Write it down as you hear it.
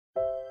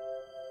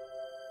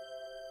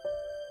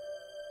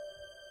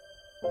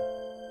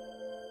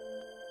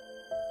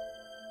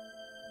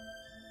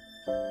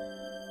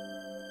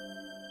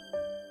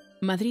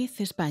Madrid,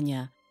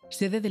 España,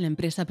 sede de la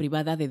empresa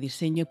privada de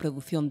diseño y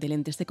producción de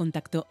lentes de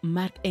contacto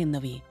Mark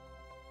Engnovy.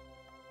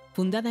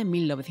 Fundada en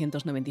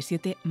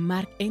 1997,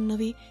 Mark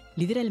Engnovy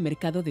lidera el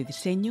mercado de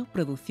diseño,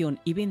 producción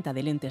y venta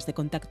de lentes de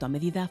contacto a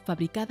medida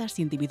fabricadas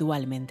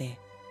individualmente.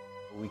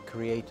 We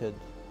created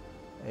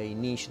a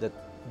niche that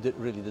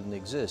really didn't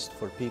exist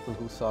for people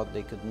who thought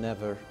they could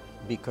never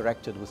be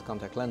corrected with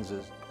contact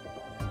lenses.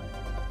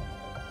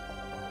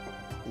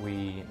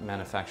 We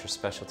manufacture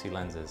specialty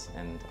lenses,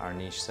 and our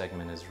niche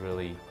segment is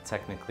really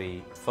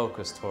technically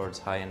focused towards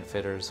high-end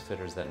fitters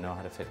that know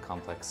how to fit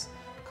complex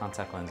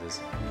contact lenses.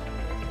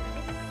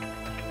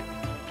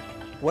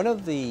 One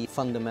of the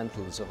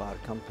fundamentals of our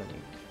company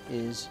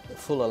is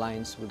full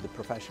alliance with the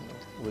professional,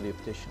 with the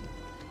optician.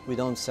 We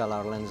don't sell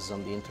our lenses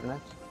on the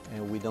internet,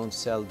 and we don't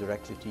sell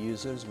directly to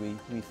users.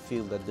 We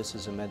feel that this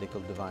is a medical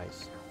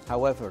device.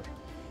 However,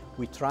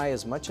 we try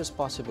as much as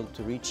possible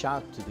to reach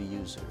out to the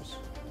users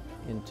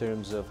in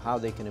terms of how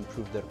they can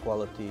improve their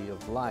quality of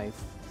life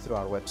through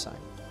our website.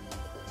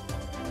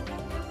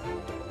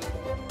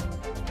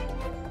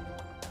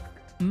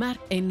 Mark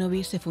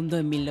Engnovy se fundó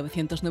en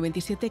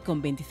 1997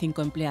 con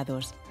 25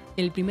 empleados.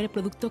 El primer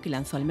producto que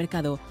lanzó al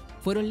mercado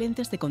fueron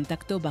lentes de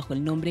contacto bajo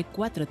el nombre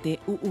 4T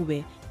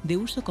UV de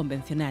uso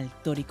convencional,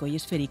 tórico y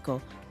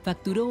esférico.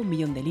 Facturó 1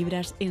 millón de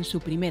libras en su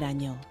primer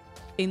año.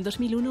 En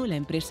 2001 la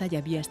empresa ya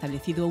había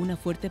establecido una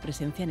fuerte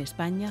presencia en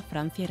España,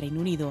 Francia y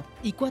Reino Unido,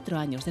 y 4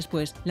 años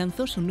después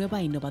lanzó su nueva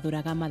e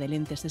innovadora gama de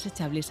lentes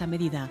desechables a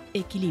medida,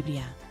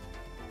 Equilibria.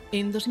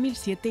 En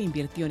 2007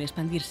 invirtió en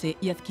expandirse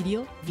y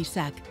adquirió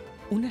Visac,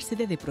 una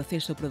sede de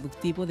proceso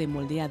productivo de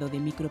moldeado de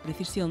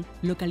microprecisión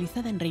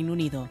localizada en Reino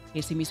Unido.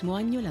 Ese mismo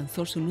año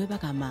lanzó su nueva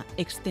gama,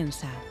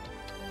 Extensa.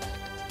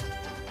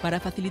 Para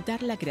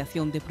facilitar la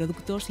creación de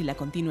productos y la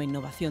continua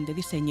innovación de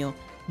diseño,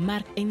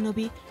 Mark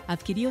Engnovy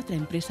adquirió otra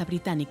empresa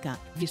británica,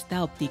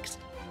 Vista Optics,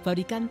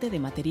 fabricante de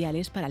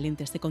materiales para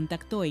lentes de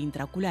contacto e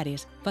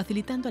intraoculares,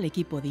 facilitando al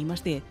equipo de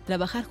I+D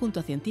trabajar junto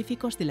a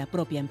científicos de la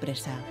propia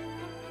empresa.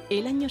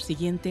 El año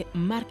siguiente,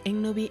 Mark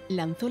Engnovy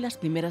lanzó las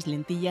primeras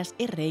lentillas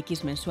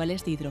RX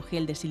mensuales de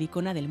hidrogel de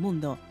silicona del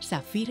mundo,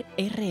 Saphir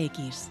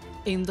RX.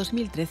 En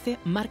 2013,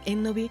 Mark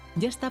Engnovy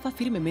ya estaba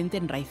firmemente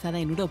enraizada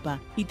en Europa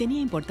y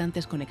tenía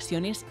importantes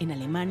conexiones en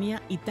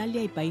Alemania,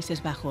 Italia y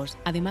Países Bajos.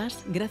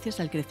 Además,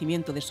 gracias al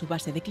crecimiento de su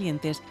base de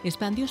clientes,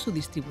 expandió su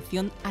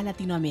distribución a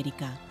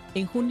Latinoamérica.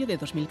 En junio de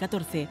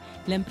 2014,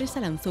 la empresa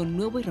lanzó un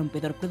nuevo y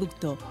rompedor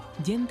producto,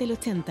 Gentle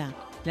 80,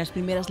 las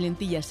primeras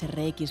lentillas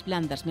RX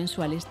blandas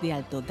mensuales de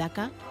alto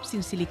DACA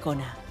sin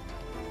silicona.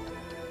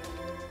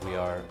 We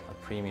are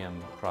a premium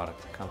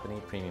product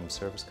company, premium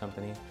service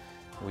company.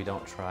 We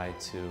don't try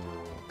to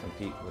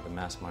compete with the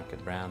mass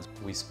market brands.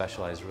 We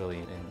specialize really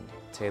in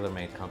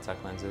tailor-made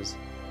contact lenses.